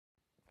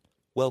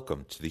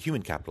Welcome to the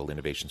Human Capital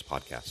Innovations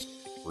Podcast.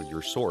 We're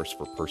your source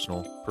for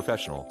personal,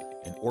 professional,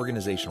 and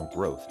organizational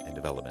growth and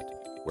development,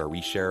 where we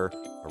share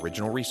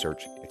original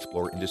research,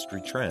 explore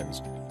industry trends,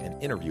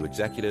 and interview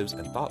executives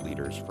and thought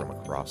leaders from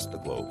across the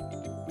globe.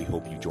 We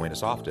hope you join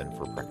us often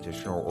for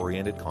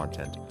practitioner-oriented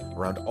content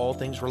around all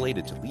things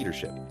related to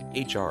leadership,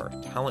 HR,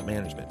 talent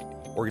management,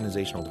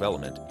 organizational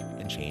development,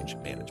 and change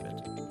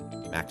management.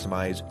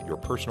 Maximize your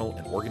personal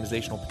and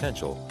organizational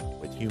potential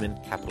with Human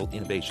Capital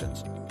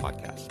Innovations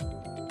Podcast.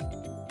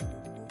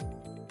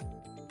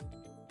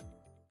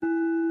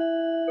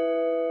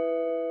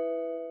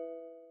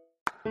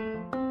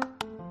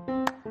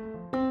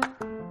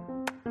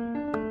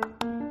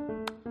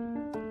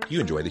 If you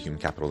enjoy the Human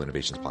Capital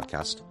Innovations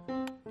Podcast,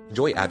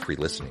 enjoy ad-free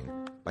listening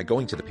by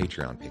going to the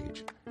Patreon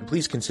page, and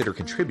please consider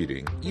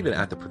contributing even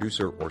at the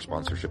producer or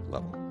sponsorship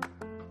level.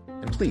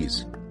 And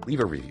please leave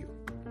a review.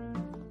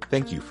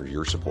 Thank you for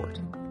your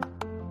support.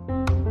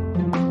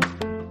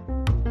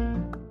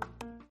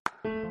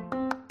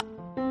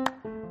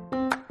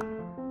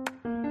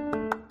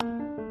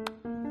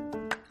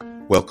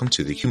 Welcome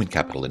to the Human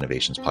Capital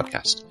Innovations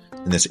Podcast.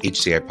 In this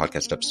HCI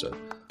podcast episode,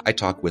 I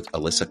talk with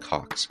Alyssa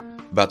Cox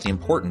about the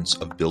importance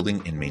of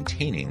building and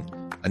maintaining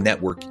a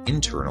network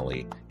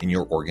internally in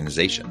your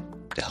organization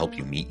to help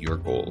you meet your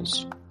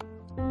goals.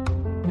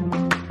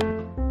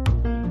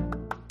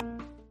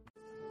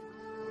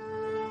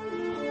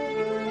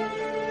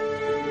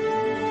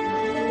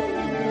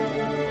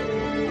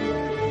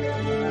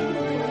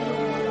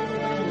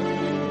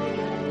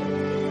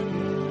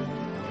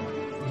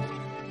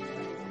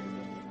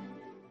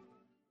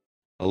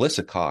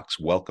 Alyssa Cox,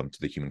 welcome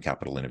to the Human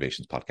Capital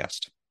Innovations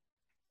Podcast.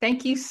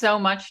 Thank you so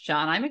much,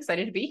 John. I'm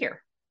excited to be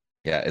here.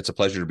 Yeah, it's a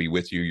pleasure to be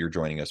with you. You're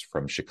joining us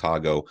from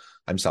Chicago.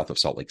 I'm south of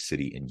Salt Lake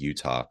City in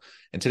Utah.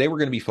 And today we're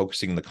going to be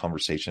focusing the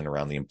conversation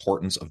around the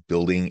importance of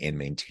building and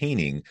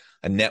maintaining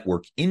a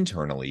network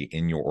internally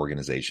in your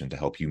organization to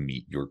help you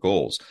meet your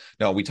goals.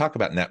 Now, we talk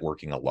about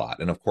networking a lot.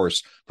 And of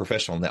course,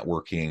 professional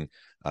networking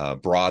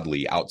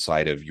broadly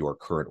outside of your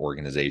current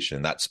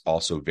organization, that's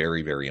also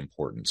very, very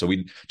important. So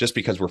just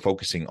because we're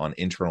focusing on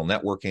internal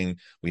networking,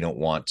 we don't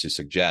want to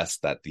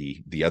suggest that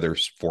the other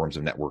forms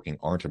of networking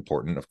aren't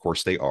important. Of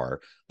course they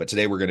are. But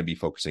today we're going to be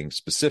focusing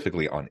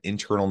specifically on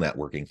internal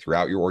networking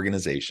throughout your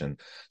organization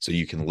so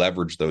you can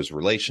leverage those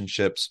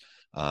relationships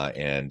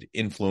and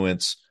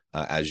influence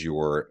as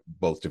you're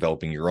both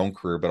developing your own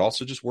career, but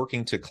also just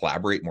working to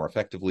collaborate more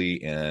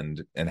effectively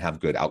and have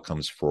good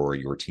outcomes for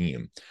your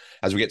team.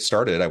 As we get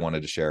started, I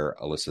wanted to share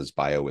Alyssa's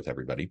bio with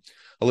everybody.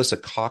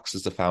 Alyssa Cox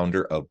is the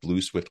founder of Blue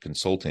Swift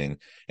Consulting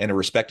and a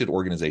respected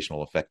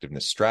organizational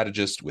effectiveness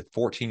strategist with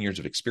 14 years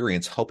of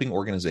experience helping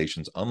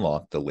organizations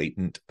unlock the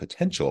latent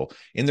potential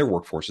in their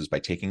workforces by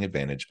taking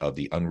advantage of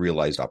the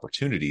unrealized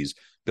opportunities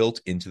built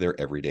into their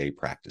everyday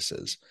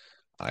practices.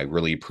 I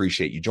really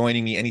appreciate you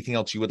joining me. Anything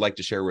else you would like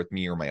to share with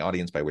me or my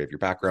audience by way of your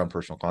background,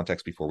 personal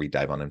context before we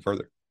dive on in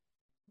further?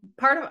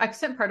 I've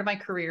spent part of my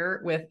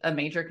career with a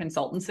major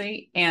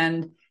consultancy.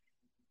 And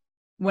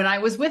when I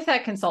was with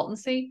that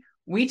consultancy,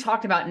 we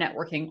talked about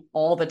networking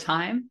all the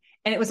time.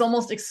 And it was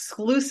almost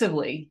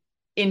exclusively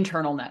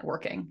internal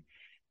networking.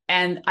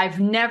 And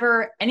I've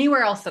never,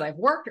 anywhere else that I've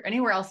worked or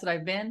anywhere else that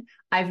I've been,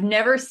 I've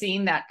never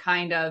seen that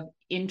kind of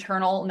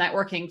internal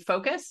networking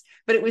focus,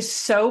 but it was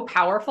so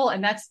powerful.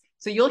 And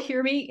so you'll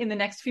hear me in the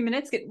next few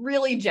minutes get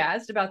really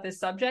jazzed about this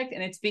subject.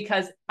 And it's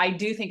because I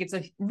do think it's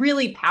a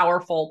really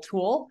powerful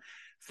tool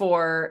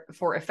for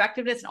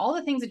effectiveness and all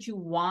the things that you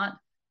want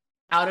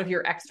out of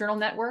your external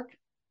network,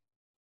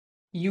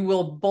 you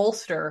will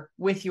bolster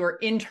with your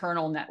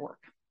internal network.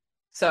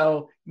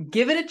 So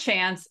give it a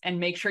chance and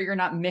make sure you're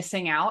not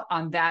missing out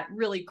on that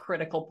really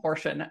critical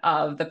portion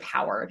of the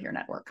power of your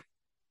network.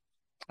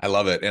 I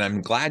love it. And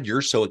I'm glad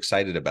you're so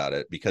excited about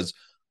it because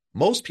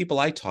most people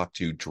I talk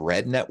to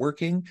dread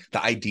networking.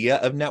 The idea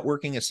of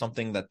networking is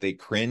something that they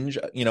cringe,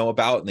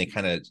 about, and they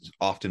kind of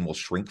often will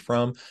shrink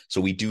from. So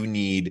we do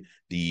need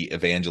the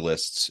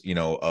evangelists,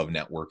 of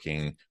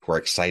networking who are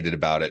excited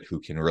about it,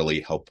 who can really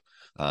help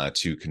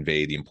to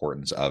convey the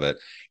importance of it.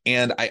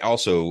 And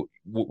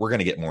we're going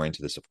to get more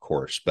into this, of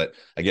course. But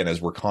again,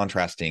 as we're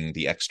contrasting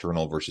the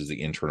external versus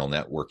the internal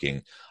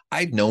networking,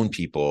 I've known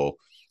people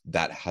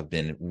that have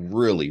been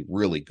really,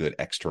 really good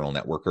external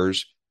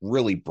networkers,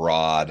 really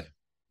broad,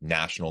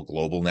 national,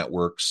 global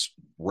networks,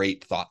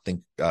 great thought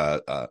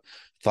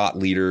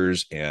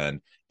leaders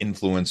and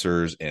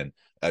influencers, and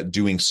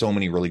doing so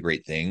many really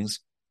great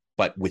things.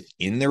 But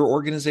within their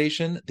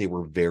organization, they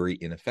were very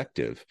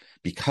ineffective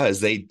because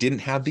they didn't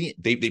have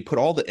they put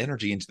all the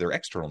energy into their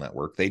external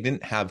network. They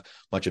didn't have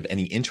much of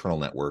any internal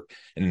network.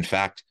 And in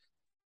fact,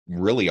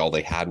 really all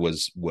they had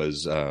was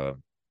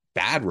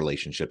bad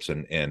relationships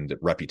and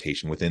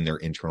reputation within their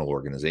internal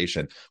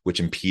organization, which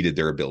impeded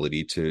their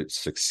ability to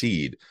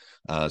succeed.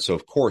 So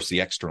of course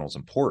the external is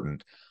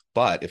important,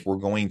 but if we're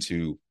going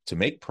to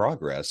make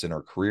progress in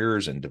our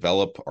careers and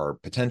develop our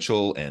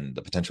potential and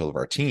the potential of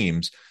our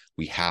teams,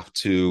 we have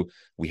to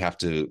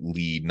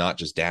lead not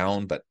just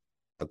down, but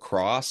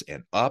across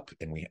and up.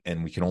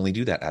 And we can only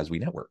do that as we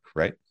network,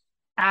 right?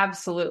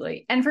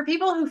 Absolutely. And for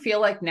people who feel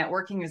like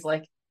networking is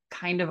like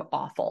kind of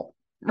awful,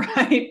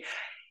 right?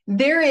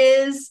 There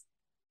is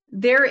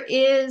there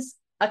is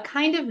a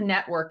kind of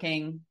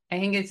networking. I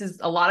think this is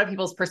a lot of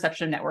people's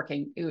perception of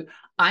networking.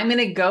 I'm going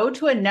to go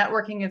to a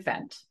networking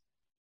event.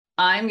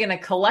 I'm going to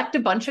collect a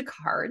bunch of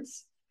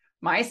cards.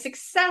 My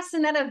success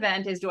in that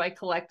event is, do I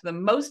collect the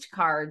most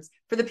cards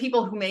for the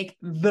people who make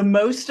the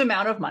most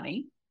amount of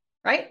money,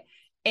 right?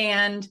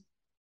 And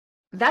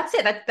that's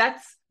it.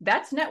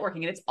 That's networking,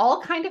 and it's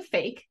all kind of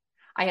fake.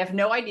 I have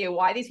no idea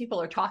why these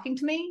people are talking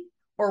to me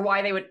or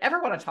why they would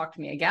ever want to talk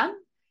to me again.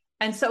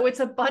 And so it's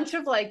a bunch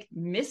of like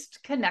missed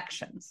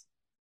connections,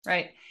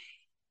 right?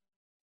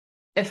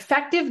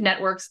 Effective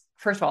networks,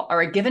 first of all,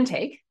 are a give and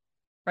take,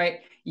 right?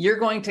 You're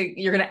going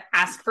to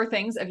ask for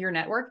things of your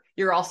network.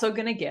 You're also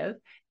going to give,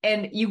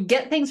 and you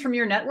get things from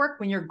your network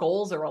when your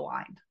goals are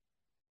aligned.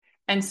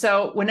 And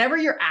so whenever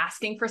you're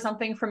asking for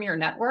something from your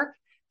network,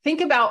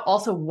 think about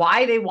also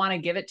why they want to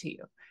give it to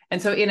you.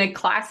 And so in a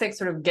classic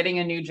sort of getting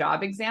a new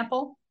job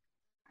example,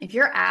 if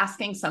you're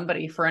asking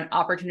somebody for an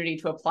opportunity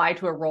to apply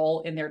to a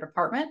role in their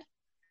department,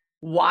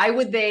 why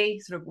would they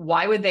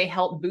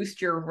help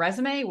boost your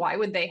resume? Why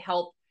would they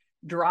help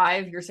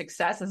drive your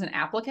success as an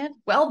applicant?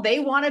 Well, they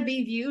want to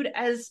be viewed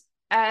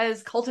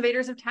as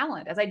cultivators of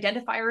talent, as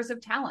identifiers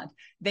of talent.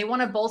 They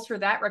want to bolster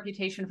that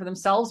reputation for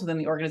themselves within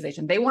the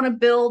organization. They want to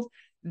build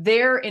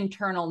their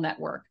internal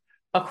network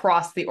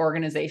across the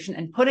organization,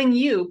 and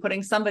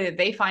putting somebody that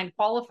they find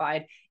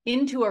qualified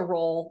into a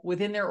role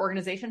within their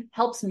organization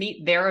helps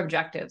meet their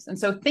objectives. And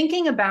so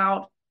thinking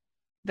about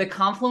the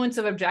confluence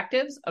of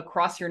objectives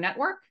across your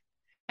network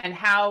and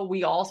how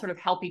we all sort of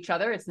help each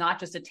other. It's not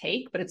just a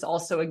take, but it's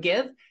also a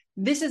give.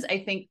 This is, I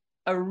think,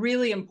 a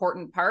really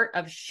important part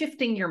of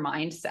shifting your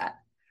mindset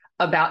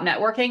about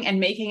networking and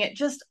making it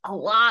just a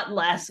lot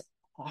less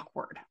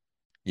awkward.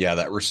 Yeah,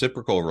 that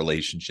reciprocal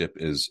relationship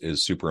is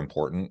super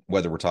important,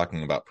 whether we're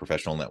talking about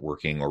professional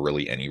networking or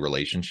really any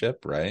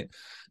relationship, right?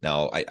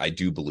 Now, I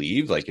do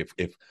believe like if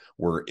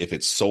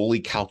it's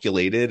solely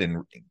calculated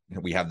and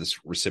we have this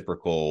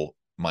reciprocal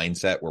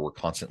mindset where we're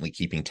constantly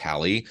keeping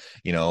tally,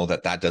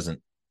 that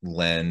doesn't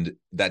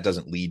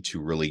lead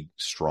to really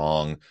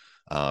strong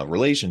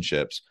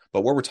relationships.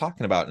 But what we're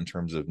talking about in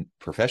terms of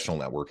professional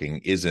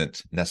networking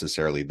isn't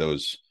necessarily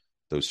those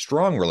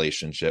strong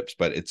relationships,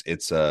 but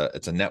it's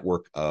a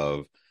network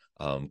of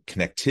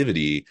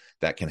connectivity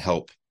that can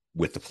help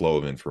with the flow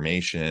of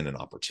information and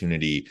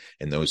opportunity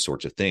and those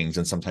sorts of things.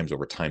 And sometimes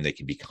over time, they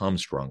can become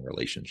strong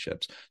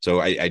relationships. So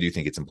I do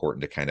think it's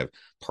important to kind of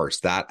parse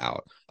that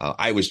out.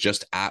 I was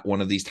just at one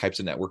of these types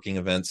of networking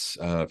events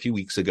a few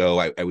weeks ago.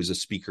 I was a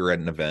speaker at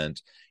an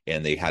event,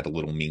 and they had a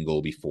little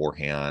mingle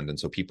beforehand. And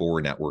so people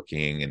were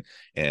networking,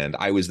 and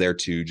I was there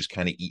too, just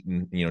kind of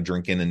eating,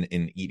 drinking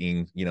and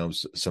eating,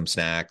 some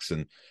snacks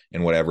and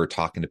whatever,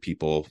 talking to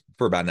people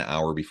for about an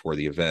hour before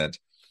the event.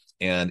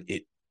 And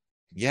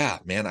yeah,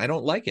 man, I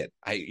don't like it.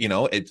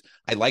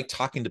 I like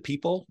talking to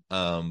people,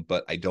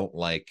 but I don't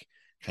like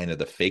kind of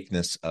the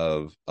fakeness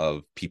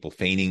of people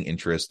feigning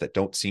interest that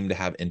don't seem to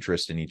have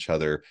interest in each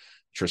other,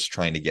 just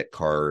trying to get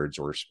cards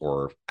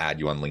or add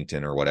you on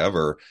LinkedIn or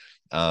whatever.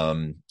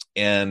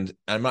 And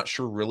I'm not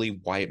sure really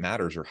why it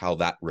matters or how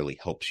that really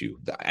helps you.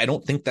 I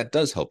don't think that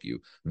does help you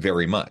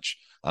very much.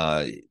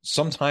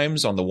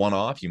 Sometimes on the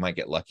one-off, you might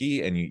get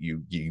lucky and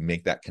you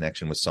make that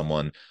connection with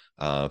someone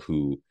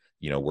who,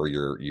 where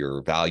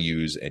your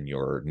values and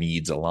your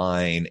needs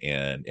align,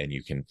 and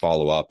you can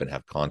follow up and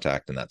have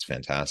contact, and that's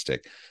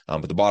fantastic.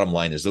 But the bottom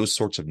line is those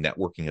sorts of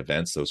networking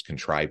events, those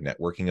contrived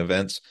networking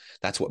events,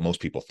 that's what most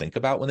people think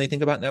about when they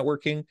think about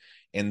networking.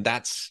 And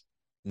that's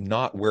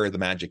not where the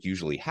magic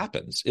usually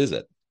happens, is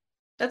it?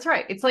 That's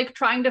right. It's like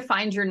trying to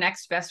find your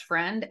next best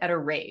friend at a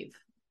rave.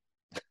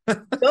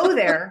 Go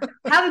there,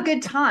 have a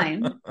good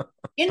time,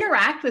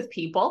 interact with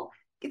people.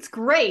 It's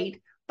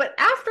great. But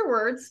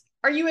afterwards,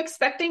 are you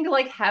expecting to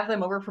like have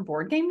them over for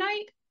board game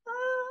night?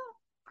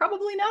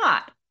 Probably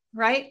not,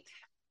 right?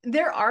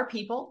 There are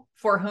people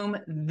for whom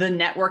the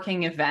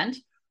networking event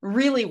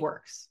really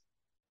works,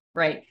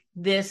 right?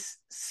 This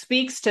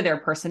speaks to their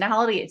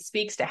personality. It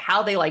speaks to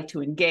how they like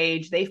to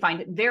engage. They find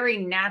it very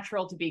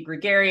natural to be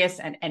gregarious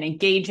and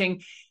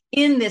engaging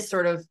in this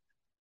sort of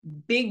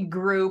big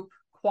group,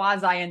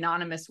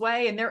 quasi-anonymous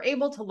way. And they're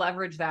able to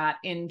leverage that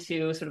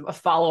into sort of a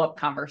follow-up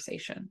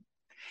conversation.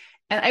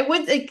 And I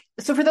would like,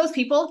 so for those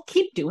people,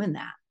 keep doing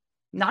that.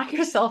 Knock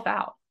yourself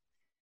out.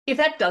 If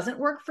that doesn't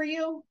work for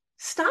you,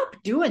 stop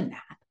doing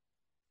that.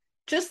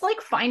 Just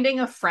like finding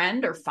a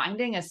friend or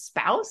finding a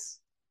spouse,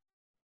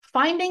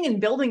 finding and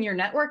building your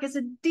network is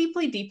a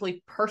deeply,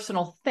 deeply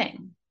personal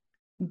thing.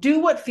 Do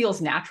what feels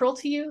natural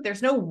to you.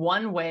 There's no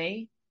one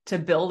way to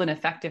build an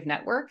effective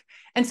network.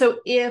 And so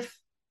if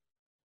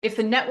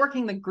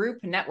the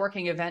group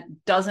networking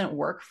event doesn't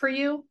work for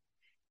you,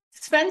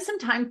 spend some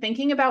time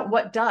thinking about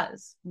what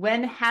does.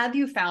 When have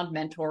you found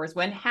mentors?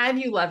 When have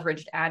you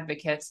leveraged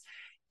advocates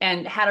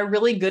and had a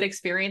really good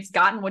experience,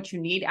 gotten what you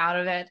need out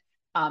of it,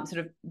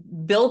 sort of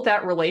built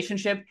that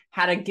relationship,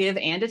 had a give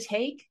and a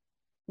take?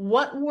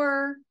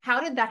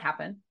 How did that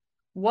happen?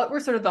 what were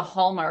sort of the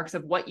hallmarks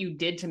of what you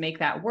did to make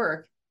that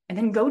work, and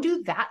then go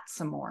do that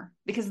some more,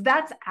 because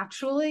that's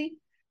actually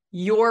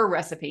your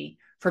recipe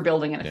for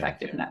building an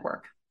effective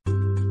network.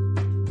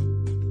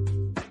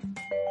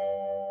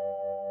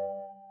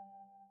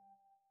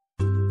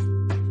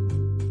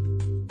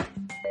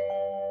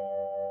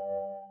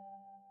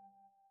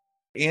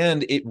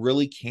 And it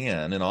really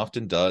can and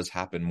often does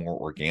happen more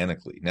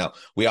organically. Now,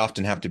 we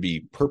often have to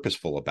be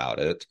purposeful about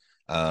it.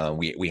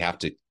 We have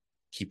to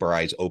keep our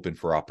eyes open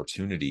for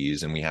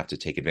opportunities, and we have to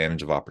take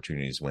advantage of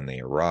opportunities when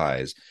they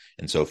arise.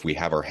 And so if we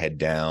have our head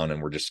down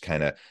and we're just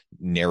kind of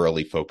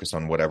narrowly focused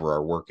on whatever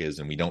our work is,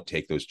 and we don't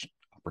take those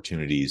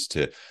opportunities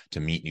to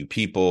meet new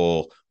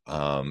people,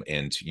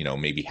 and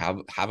maybe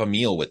have a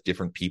meal with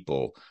different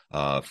people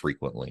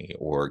frequently,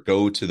 or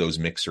go to those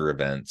mixer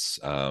events,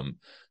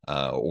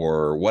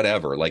 or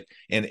whatever. Like,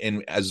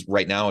 and as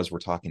right now, as we're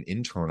talking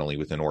internally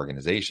within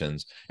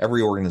organizations,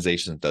 every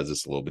organization does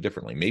this a little bit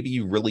differently. Maybe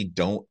you really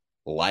don't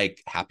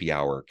like happy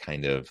hour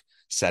kind of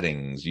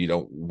settings. You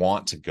don't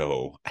want to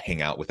go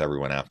hang out with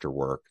everyone after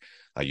work.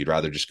 You'd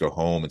rather just go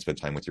home and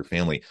spend time with your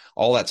family.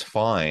 All that's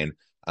fine.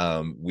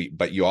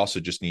 But you also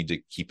just need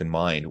to keep in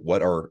mind,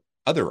 what are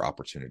other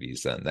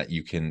opportunities then that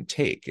you can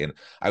take. And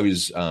I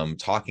was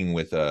talking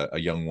with a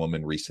young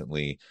woman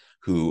recently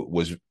who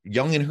was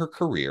young in her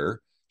career.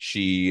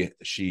 She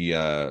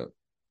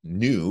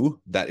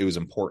knew that it was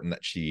important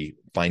that she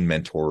find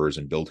mentors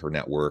and build her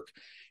network.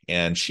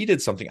 And she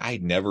did something I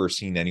had never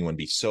seen anyone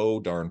be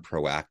so darn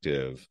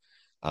proactive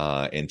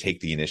and take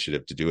the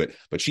initiative to do it.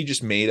 But she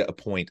just made a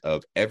point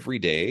of every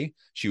day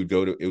she would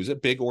go to, it was a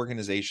big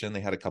organization.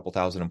 They had a couple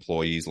thousand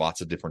employees, lots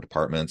of different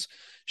departments.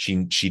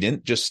 She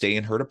didn't just stay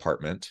in her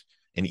department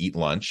and eat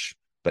lunch,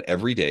 but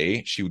every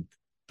day she would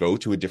go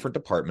to a different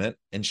department,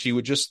 and she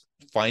would just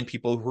find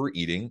people who were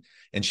eating,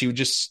 and she would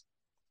just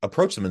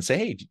approach them and say,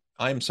 "Hey,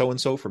 I'm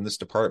so-and-so from this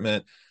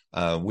department.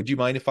 Would you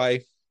mind if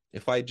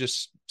I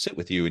just sit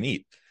with you and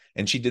eat?"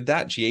 And she did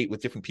that. She ate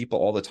with different people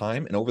all the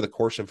time. And over the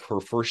course of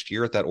her first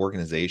year at that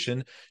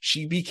organization,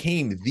 she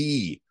became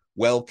the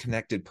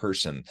well-connected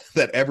person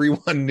that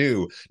everyone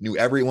knew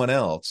everyone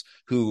else,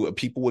 who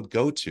people would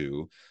go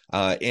to.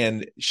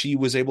 And she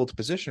was able to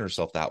position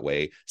herself that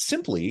way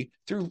simply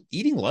through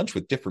eating lunch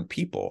with different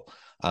people,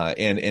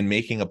 and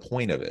making a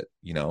point of it,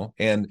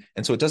 and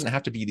so it doesn't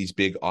have to be these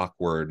big,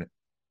 awkward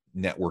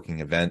networking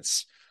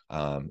events.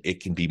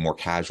 It can be more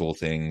casual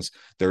things.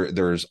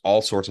 There's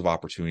all sorts of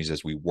opportunities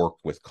as we work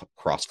with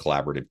cross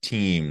collaborative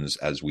teams,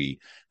 as we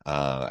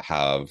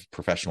have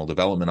professional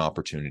development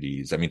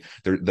opportunities. I mean,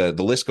 the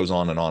list goes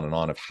on and on and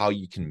on of how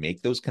you can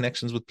make those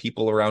connections with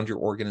people around your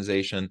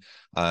organization.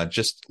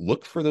 Just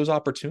look for those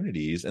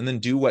opportunities, and then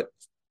do what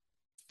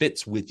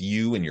fits with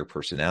you and your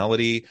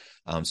personality,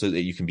 so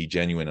that you can be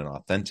genuine and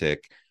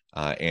authentic.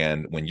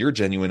 And when you're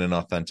genuine and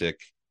authentic,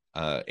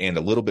 and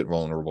a little bit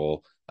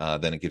vulnerable,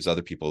 then it gives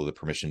other people the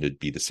permission to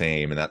be the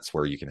same. And that's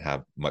where you can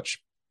have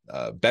much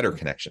better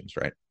connections,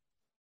 right?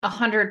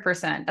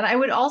 100%. And I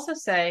would also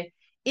say,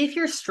 if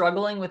you're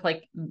struggling with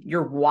like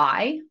your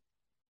why,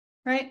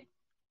 right?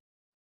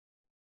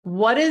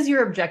 What is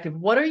your objective?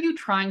 What are you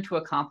trying to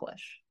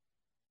accomplish?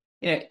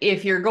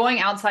 If you're going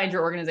outside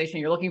your organization,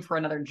 you're looking for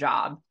another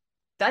job,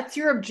 that's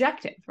your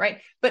objective, right?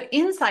 But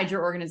inside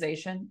your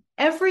organization,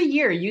 every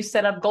year you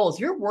set up goals.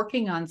 You're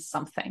working on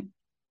something.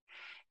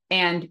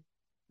 And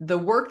the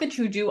work that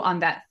you do on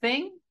that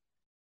thing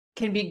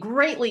can be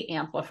greatly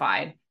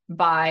amplified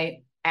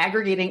by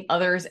aggregating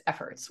others'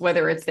 efforts,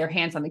 whether it's their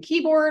hands on the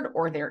keyboard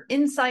or their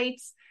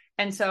insights.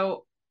 And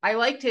so I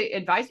like to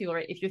advise people,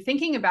 right? If you're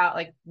thinking about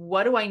like,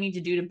 what do I need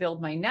to do to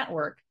build my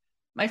network?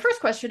 My first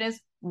question is,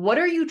 what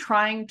are you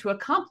trying to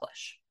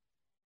accomplish?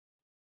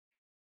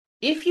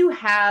 If you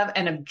have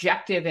an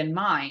objective in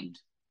mind,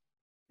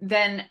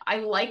 then I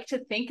like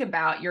to think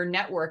about your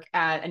network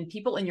and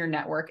people in your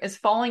network as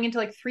falling into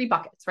like three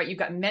buckets, right? You've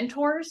got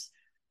mentors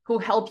who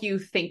help you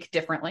think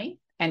differently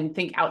and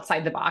think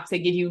outside the box. They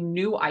give you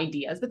new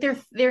ideas, but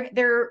they're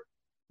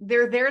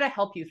there to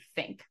help you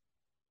think.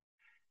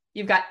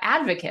 You've got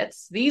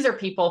advocates. These are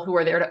people who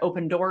are there to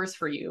open doors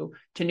for you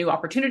to new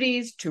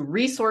opportunities, to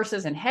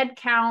resources and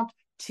headcount,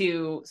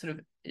 to sort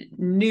of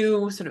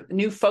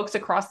new folks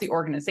across the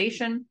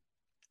organization.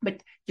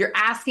 But you're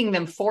asking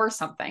them for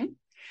something.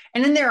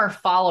 And then there are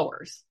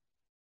followers.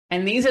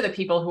 And these are the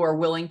people who are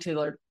willing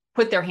to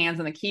put their hands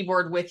on the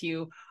keyboard with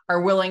you,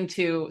 are willing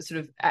to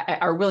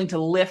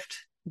lift,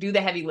 do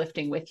the heavy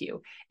lifting with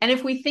you. And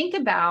if we think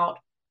about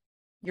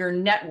your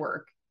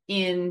network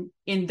in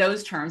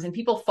those terms, and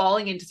people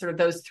falling into sort of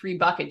those three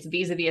buckets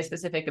vis-a-vis a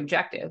specific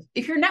objective,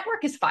 if your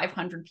network is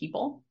 500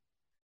 people,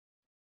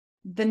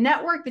 the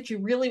network that you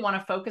really want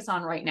to focus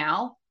on right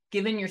now,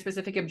 given your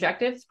specific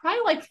objectives, is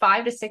probably like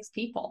 5 to 6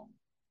 people.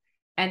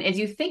 And as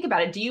you think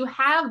about it, do you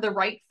have the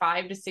right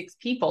 5 to 6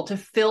 people to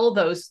fill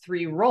those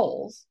 3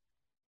 roles?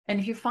 And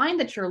if you find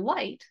that you're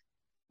light,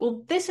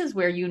 well, this is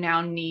where you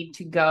now need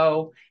to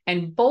go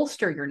and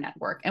bolster your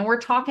network. And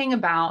we're talking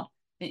about,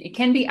 it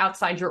can be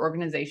outside your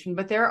organization,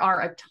 but there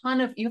are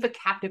you have a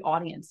captive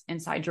audience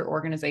inside your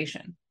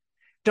organization.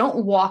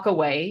 Don't walk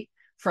away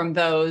from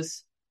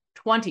those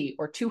 20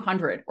 or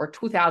 200 or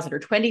 2,000 or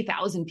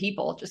 20,000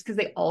 people just because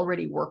they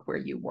already work where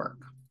you work.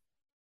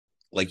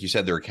 Like you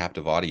said, they're a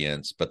captive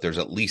audience, but there's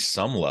at least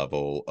some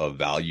level of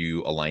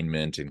value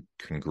alignment and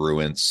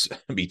congruence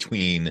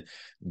between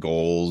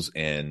goals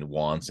and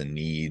wants and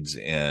needs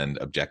and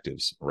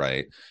objectives,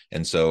 right?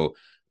 And so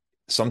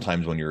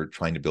sometimes when you're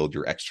trying to build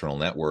your external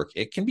network,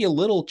 it can be a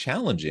little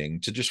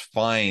challenging to just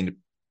find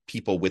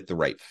people with the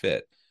right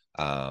fit.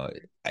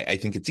 I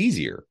think it's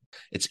easier.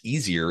 It's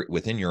easier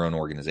within your own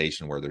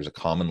organization where there's a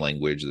common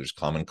language, there's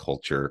common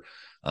culture,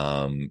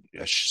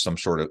 some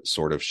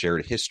sort of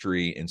shared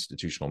history,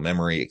 institutional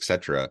memory,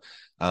 etc.,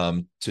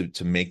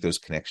 to make those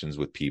connections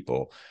with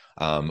people.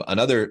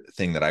 Another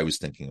thing that I was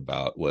thinking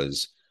about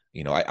was,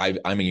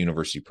 I'm a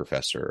university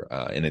professor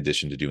in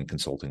addition to doing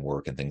consulting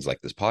work and things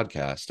like this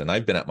podcast, and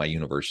I've been at my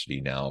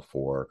university now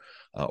for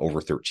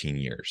over 13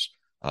 years.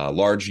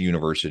 Large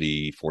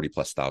university, 40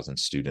 plus thousand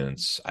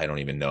students. I don't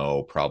even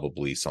know,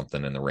 probably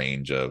something in the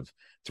range of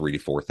 3,000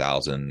 to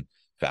 4,000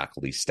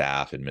 faculty,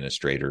 staff,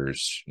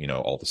 administrators,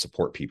 all the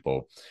support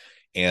people.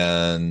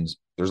 And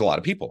there's a lot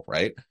of people,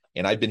 right?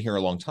 And I've been here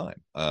a long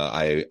time.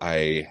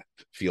 I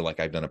feel like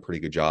I've done a pretty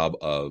good job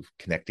of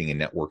connecting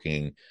and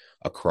networking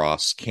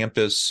across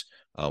campus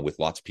with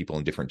lots of people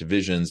in different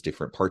divisions,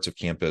 different parts of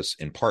campus,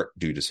 in part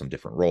due to some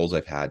different roles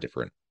I've had,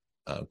 different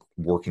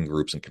working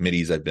groups and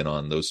committees I've been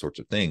on, those sorts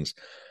of things.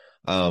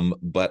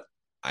 But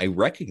I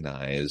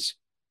recognize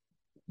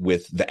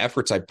with the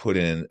efforts I put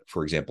in,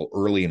 for example,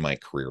 early in my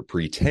career,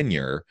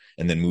 pre-tenure,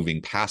 and then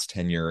moving past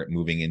tenure,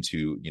 moving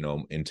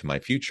into my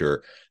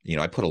future,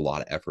 I put a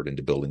lot of effort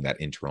into building that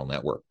internal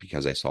network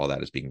because I saw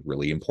that as being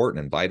really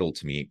important and vital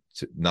to me,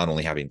 to not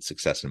only having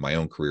success in my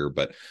own career,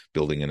 but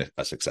building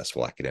a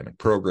successful academic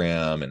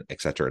program, and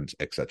et cetera,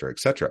 et cetera, et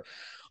cetera.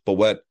 But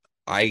what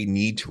I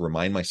need to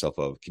remind myself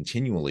of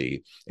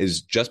continually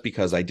is just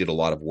because I did a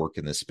lot of work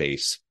in this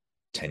space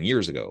 10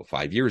 years ago,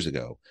 5 years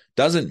ago,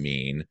 doesn't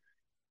mean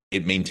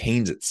it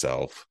maintains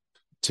itself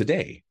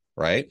today,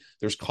 right?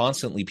 There's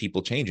constantly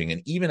people changing.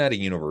 And even at a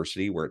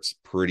university where it's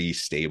pretty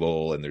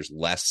stable and there's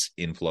less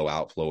inflow,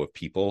 outflow of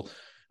people,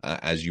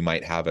 as you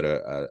might have at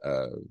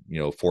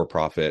a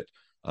for-profit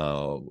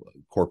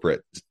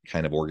corporate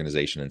kind of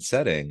organization and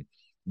setting,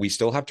 we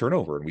still have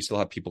turnover and we still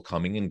have people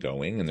coming and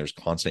going, and there's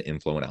constant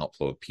inflow and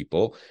outflow of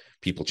people.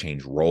 People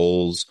change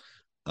roles.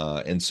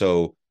 And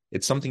so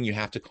it's something you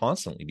have to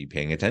constantly be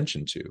paying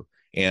attention to.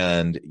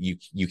 And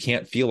you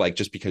can't feel like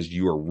just because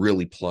you are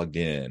really plugged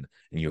in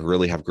and you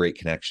really have great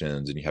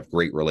connections and you have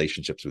great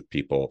relationships with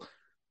people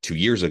 2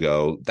 years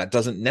ago, that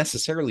doesn't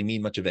necessarily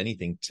mean much of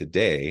anything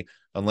today,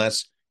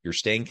 unless you're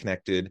staying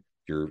connected,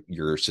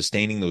 you're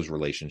sustaining those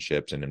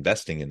relationships and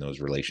investing in those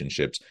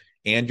relationships,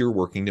 and you're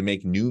working to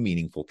make new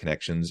meaningful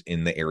connections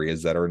in the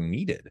areas that are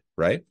needed,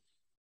 right?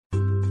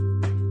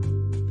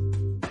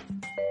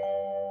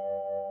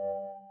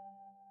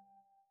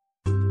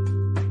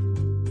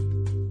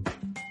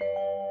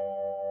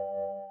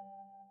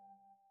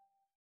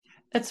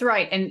 That's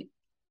right. And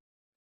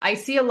I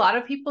see a lot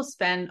of people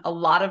spend a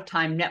lot of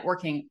time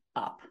networking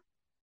up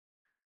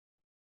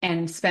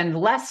and spend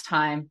less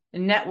time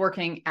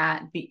networking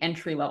at the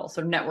entry level,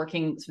 so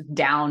networking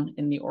down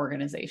in the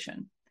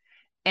organization.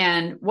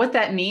 And what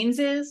that means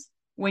is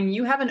when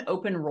you have an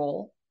open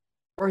role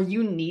or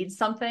you need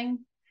something,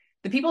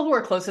 the people who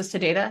are closest to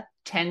data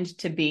tend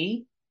to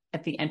be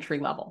at the entry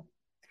level.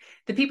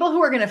 The people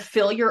who are going to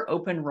fill your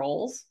open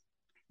roles,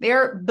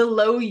 they're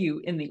below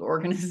you in the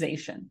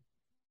organization.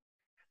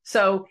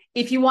 So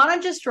if you want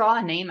to just draw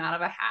a name out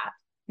of a hat,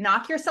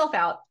 knock yourself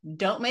out,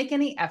 don't make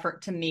any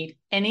effort to meet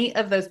any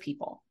of those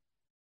people.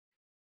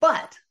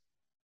 But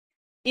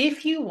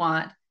if you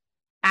want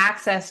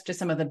access to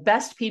some of the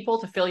best people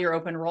to fill your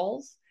open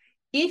roles,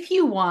 if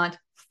you want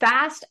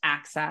fast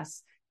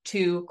access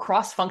to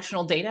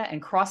cross-functional data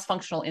and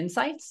cross-functional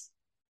insights,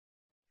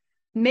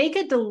 make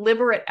a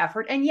deliberate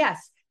effort. And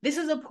yes, this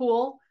is a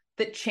pool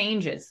that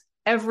changes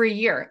every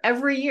year.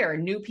 Every year,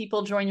 new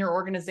people join your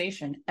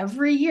organization.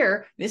 Every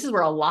year, this is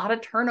where a lot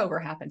of turnover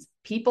happens.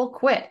 People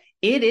quit.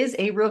 It is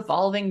a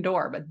revolving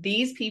door. But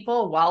these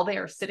people, while they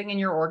are sitting in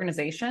your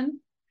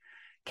organization,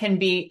 can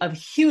be of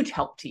huge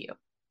help to you.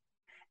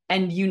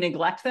 And you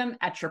neglect them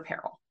at your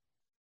peril.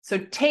 So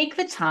take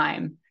the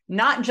time,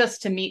 not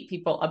just to meet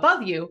people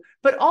above you,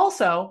 but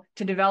also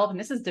to develop, and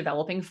this is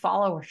developing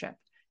followership,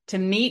 to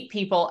meet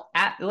people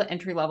at the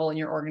entry level in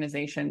your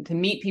organization, to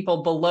meet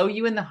people below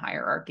you in the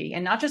hierarchy,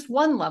 and not just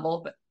one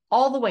level, but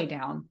all the way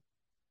down,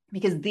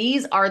 because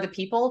these are the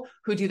people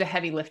who do the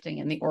heavy lifting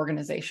in the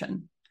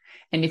organization.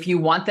 And if you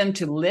want them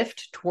to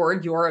lift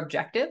toward your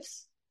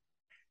objectives,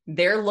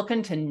 they're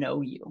looking to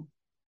know you.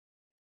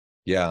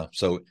 Yeah.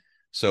 So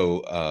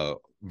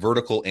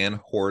vertical and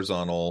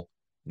horizontal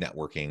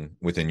networking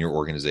within your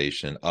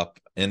organization, up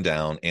and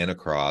down and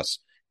across,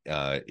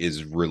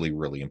 is really,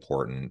 really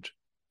important.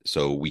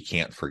 So we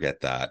can't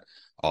forget that.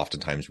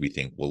 Oftentimes we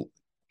think, well,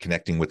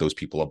 connecting with those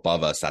people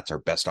above us, that's our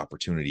best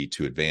opportunity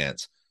to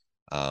advance.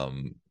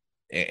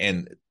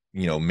 And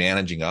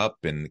managing up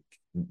and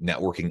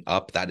networking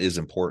up, that is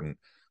important.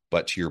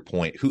 But to your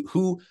point,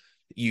 who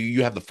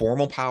you have the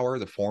formal power,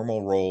 the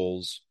formal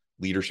roles,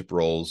 leadership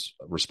roles,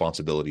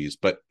 responsibilities,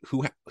 but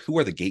who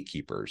are the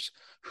gatekeepers?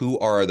 Who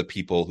are the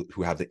people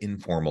who have the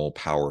informal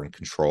power and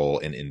control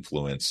and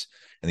influence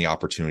and the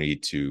opportunity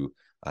to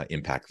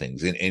impact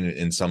things? And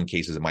in some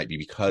cases, it might be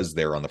because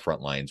they're on the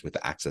front lines with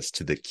access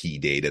to the key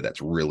data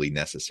that's really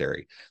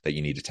necessary that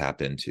you need to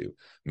tap into.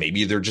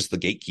 Maybe they're just the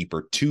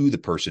gatekeeper to the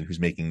person who's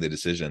making the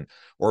decision,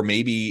 or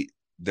maybe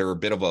they're a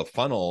bit of a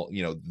funnel.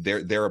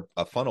 They're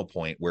a funnel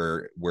point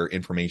where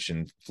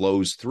information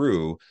flows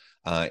through,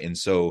 and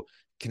so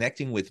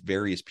connecting with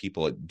various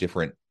people at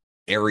different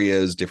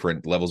areas,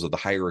 different levels of the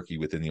hierarchy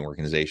within the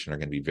organization are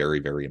going to be very,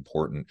 very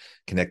important.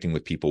 Connecting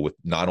with people with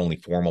not only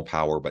formal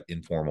power, but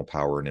informal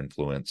power and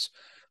influence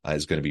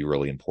is going to be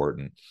really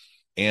important.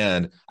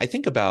 And I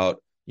think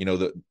about,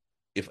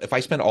 if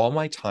I spend all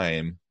my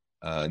time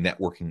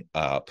networking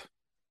up,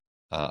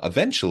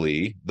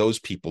 eventually those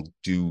people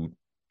do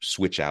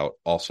switch out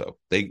also.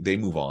 They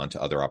move on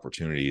to other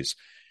opportunities.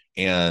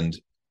 And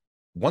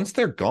once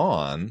they're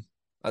gone,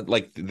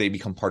 like they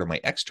become part of my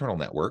external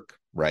network,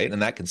 right?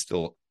 And that can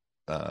still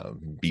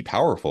be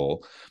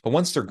powerful. But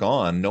once they're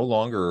gone, no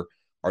longer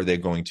are they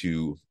going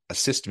to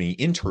assist me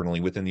internally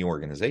within the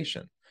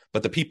organization.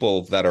 But the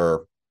people that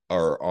are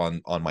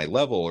on my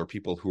level, or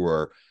people who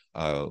are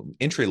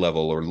entry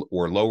level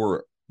or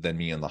lower than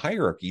me in the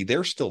hierarchy,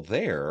 they're still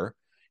there.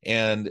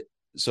 And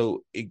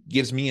so it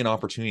gives me an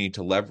opportunity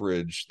to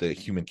leverage the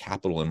human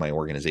capital in my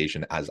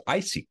organization as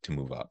I seek to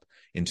move up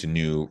into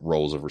new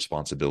roles of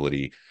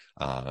responsibility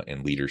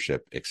and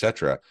leadership,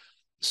 etc.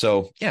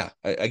 So yeah,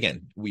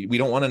 again, we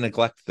don't want to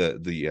neglect the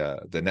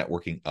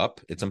networking up.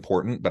 It's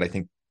important, but I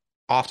think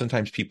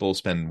oftentimes people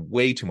spend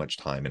way too much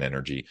time and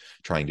energy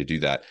trying to do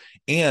that,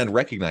 and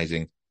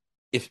recognizing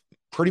if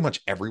pretty much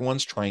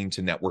everyone's trying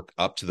to network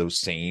up to those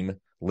same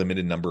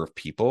limited number of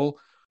people,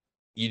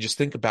 you just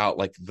think about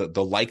like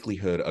the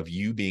likelihood of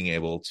you being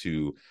able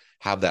to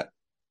have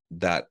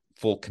that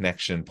full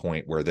connection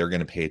point where they're going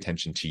to pay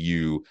attention to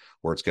you,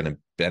 or it's going to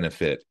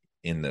benefit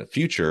in the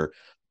future.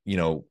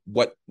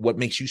 What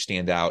makes you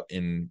stand out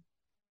in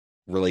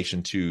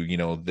relation to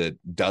the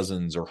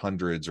dozens or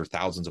hundreds or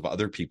thousands of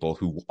other people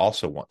who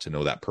also want to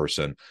know that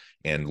person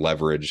and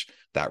leverage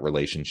that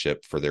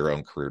relationship for their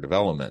own career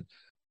development.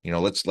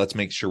 Let's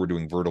make sure we're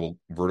doing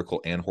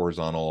vertical and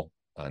horizontal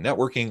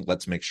networking.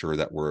 Let's make sure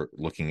that we're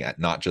looking at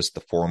not just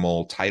the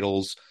formal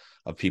titles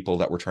of people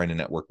that we're trying to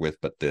network with,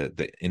 but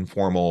the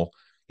informal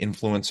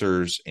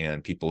influencers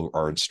and people who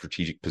are in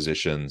strategic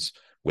positions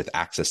with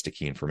access to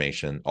key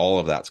information. All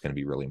of that's going to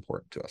be really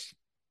important to us.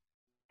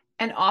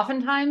 And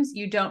oftentimes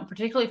you don't,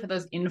 particularly for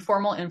those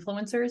informal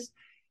influencers,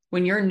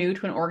 when you're new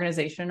to an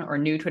organization or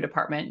new to a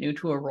department, new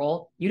to a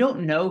role, you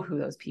don't know who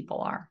those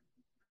people are.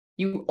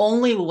 You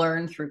only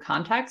learn through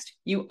context.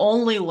 You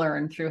only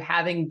learn through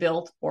having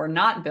built or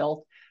not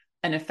built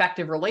an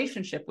effective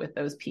relationship with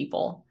those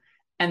people,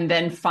 and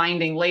then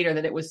finding later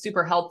that it was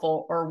super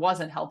helpful or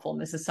wasn't helpful.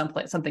 And this is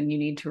something you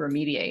need to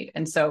remediate.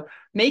 And so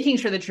making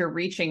sure that you're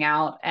reaching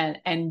out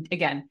and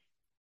again,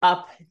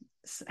 up,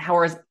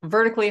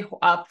 vertically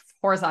up,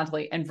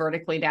 horizontally, and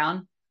vertically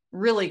down,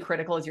 really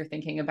critical as you're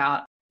thinking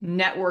about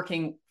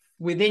networking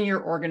within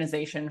your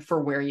organization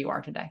for where you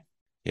are today.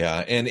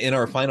 Yeah. And in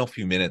our final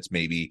few minutes,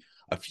 maybe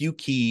a few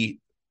key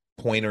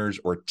pointers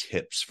or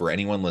tips for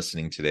anyone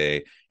listening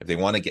today, if they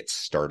want to get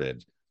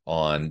started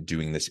on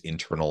doing this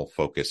internal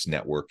focus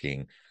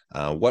networking.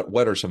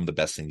 What are some of the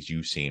best things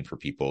you've seen for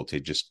people to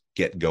just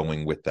get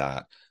going with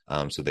that,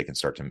 so they can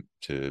start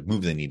to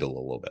move the needle a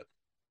little bit?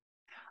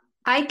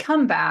 I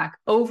come back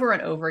over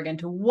and over again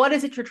to what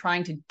is it you're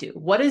trying to do?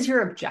 What is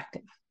your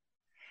objective?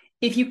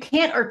 If you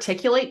can't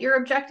articulate your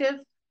objective,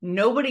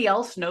 nobody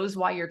else knows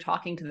why you're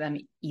talking to them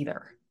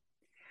either.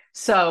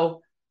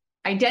 So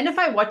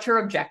identify what your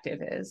objective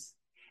is,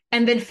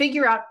 and then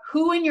figure out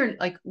who in your,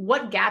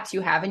 what gaps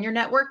you have in your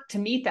network to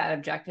meet that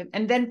objective,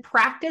 and then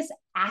practice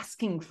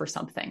asking for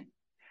something.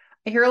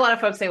 I hear a lot of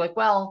folks say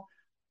well,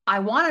 I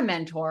want a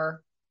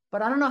mentor,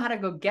 but I don't know how to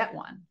go get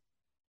one.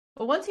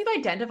 But once you've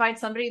identified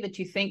somebody that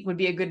you think would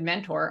be a good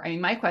mentor,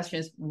 my question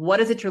is,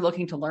 what is it you're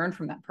looking to learn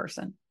from that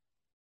person?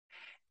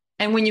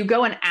 And when you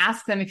go and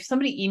ask them, if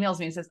somebody emails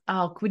me and says,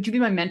 oh, would you be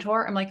my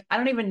mentor? I'm like, I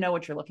don't even know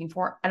what you're looking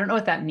for. I don't know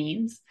what that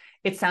means.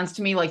 It sounds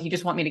to me like you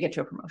just want me to get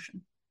you a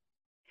promotion.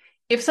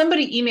 If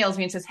somebody emails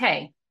me and says,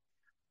 hey,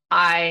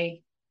 I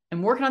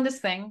am working on this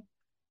thing,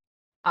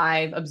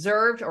 I've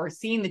observed or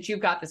seen that you've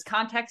got this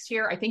context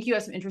here, I think you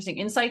have some interesting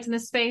insights in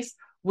this space,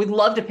 would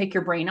love to pick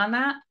your brain on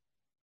that.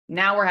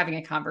 Now we're having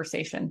a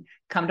conversation.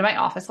 Come to my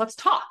office, let's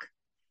talk.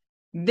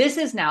 This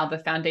is now the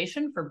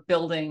foundation for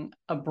building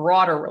a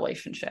broader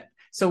relationship.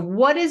 So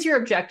what is your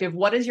objective?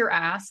 What is your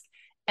ask?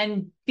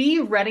 And be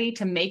ready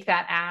to make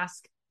that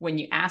ask when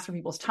you ask for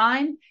people's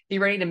time. Be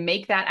ready to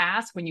make that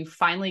ask when you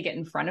finally get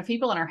in front of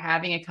people and are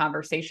having a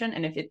conversation.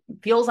 And if it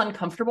feels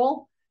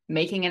uncomfortable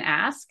making an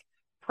ask,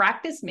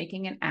 practice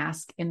making an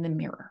ask in the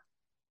mirror.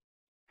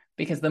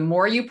 Because the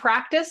more you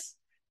practice,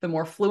 the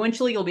more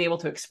fluently you'll be able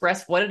to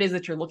express what it is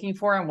that you're looking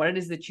for and what it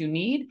is that you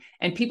need.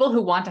 And people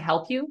who want to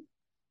help you,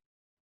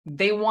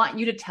 they want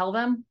you to tell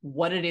them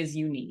what it is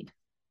you need.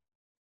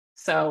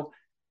 So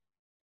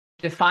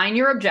define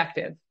your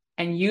objective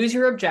and use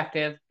your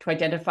objective to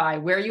identify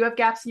where you have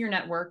gaps in your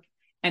network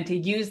and to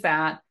use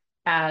that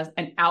as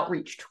an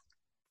outreach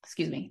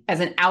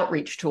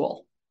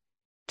tool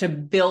to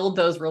build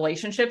those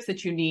relationships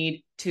that you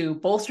need to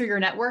bolster your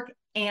network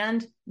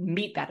and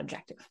meet that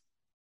objective.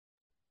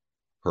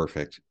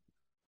 Perfect.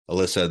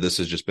 Alyssa, this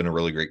has just been a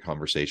really great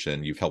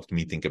conversation. You've helped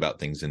me think about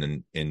things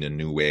in a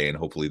new way, and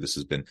hopefully this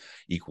has been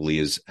equally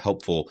as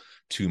helpful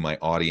to my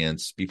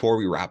audience. Before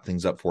we wrap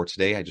things up for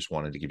today, I just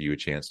wanted to give you a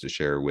chance to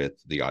share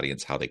with the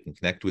audience how they can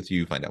connect with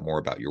you, find out more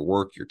about your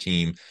work, your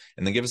team,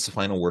 and then give us the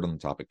final word on the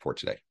topic for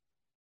today.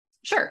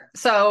 Sure.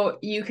 So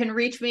you can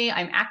reach me.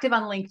 I'm active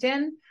on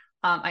LinkedIn.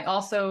 I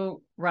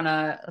also run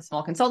a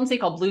small consultancy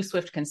called Blue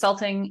Swift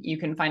Consulting. You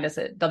can find us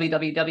at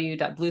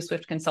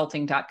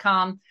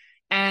www.blueswiftconsulting.com.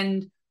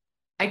 And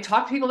I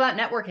talk to people about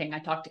networking. I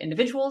talk to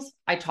individuals.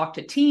 I talk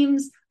to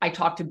teams. I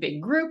talk to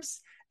big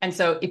groups. And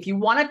so if you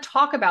want to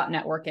talk about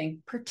networking,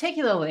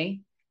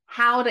 particularly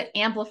how to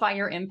amplify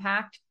your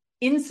impact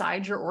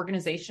inside your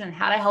organization and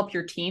how to help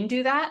your team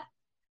do that,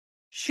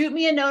 shoot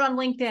me a note on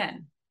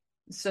LinkedIn.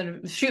 So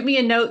shoot me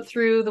a note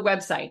through the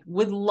website.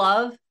 Would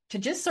love to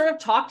just sort of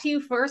talk to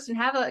you first and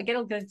get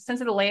a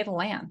sense of the lay of the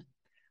land.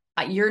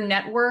 Your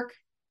network,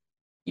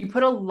 you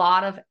put a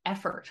lot of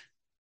effort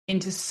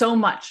into so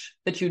much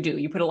that you do.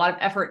 You put a lot of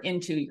effort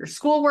into your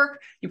schoolwork.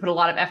 You put a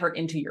lot of effort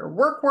into your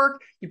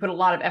work. You put a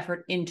lot of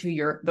effort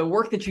into the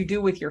work that you do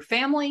with your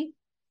family.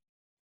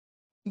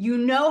 You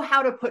know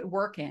how to put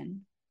work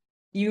in.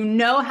 You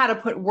know how to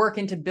put work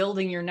into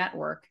building your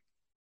network.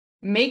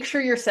 Make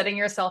sure you're setting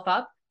yourself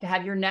up to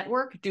have your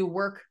network do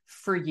work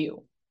for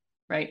you,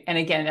 right? And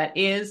again, that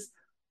is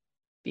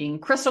being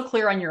crystal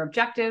clear on your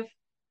objective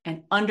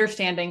and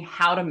understanding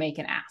how to make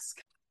an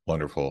ask.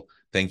 Wonderful.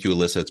 Thank you,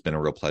 Alyssa. It's been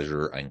a real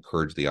pleasure. I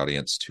encourage the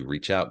audience to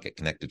reach out, get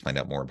connected, find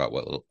out more about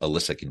what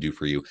Alyssa can do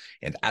for you.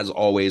 And as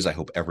always, I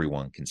hope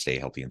everyone can stay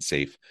healthy and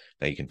safe,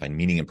 that you can find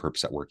meaning and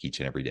purpose at work each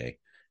and every day.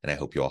 And I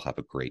hope you all have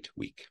a great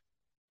week.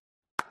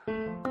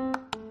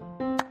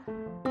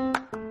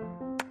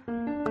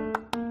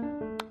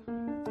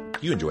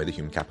 You enjoy the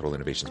Human Capital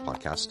Innovations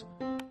podcast?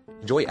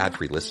 Enjoy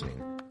ad-free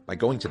listening by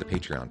going to the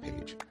Patreon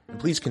page. And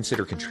please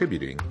consider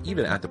contributing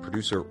even at the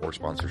producer or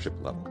sponsorship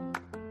level.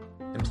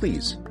 And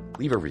please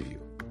leave a review.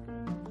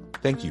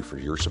 Thank you for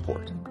your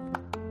support.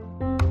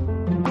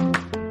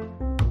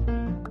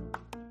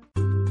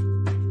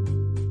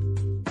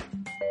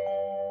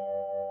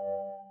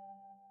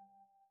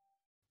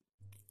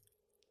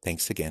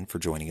 Thanks again for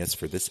joining us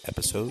for this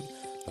episode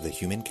of the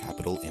Human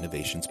Capital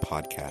Innovations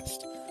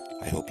podcast.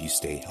 I hope you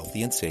stay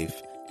healthy and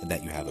safe and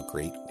that you have a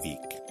great week.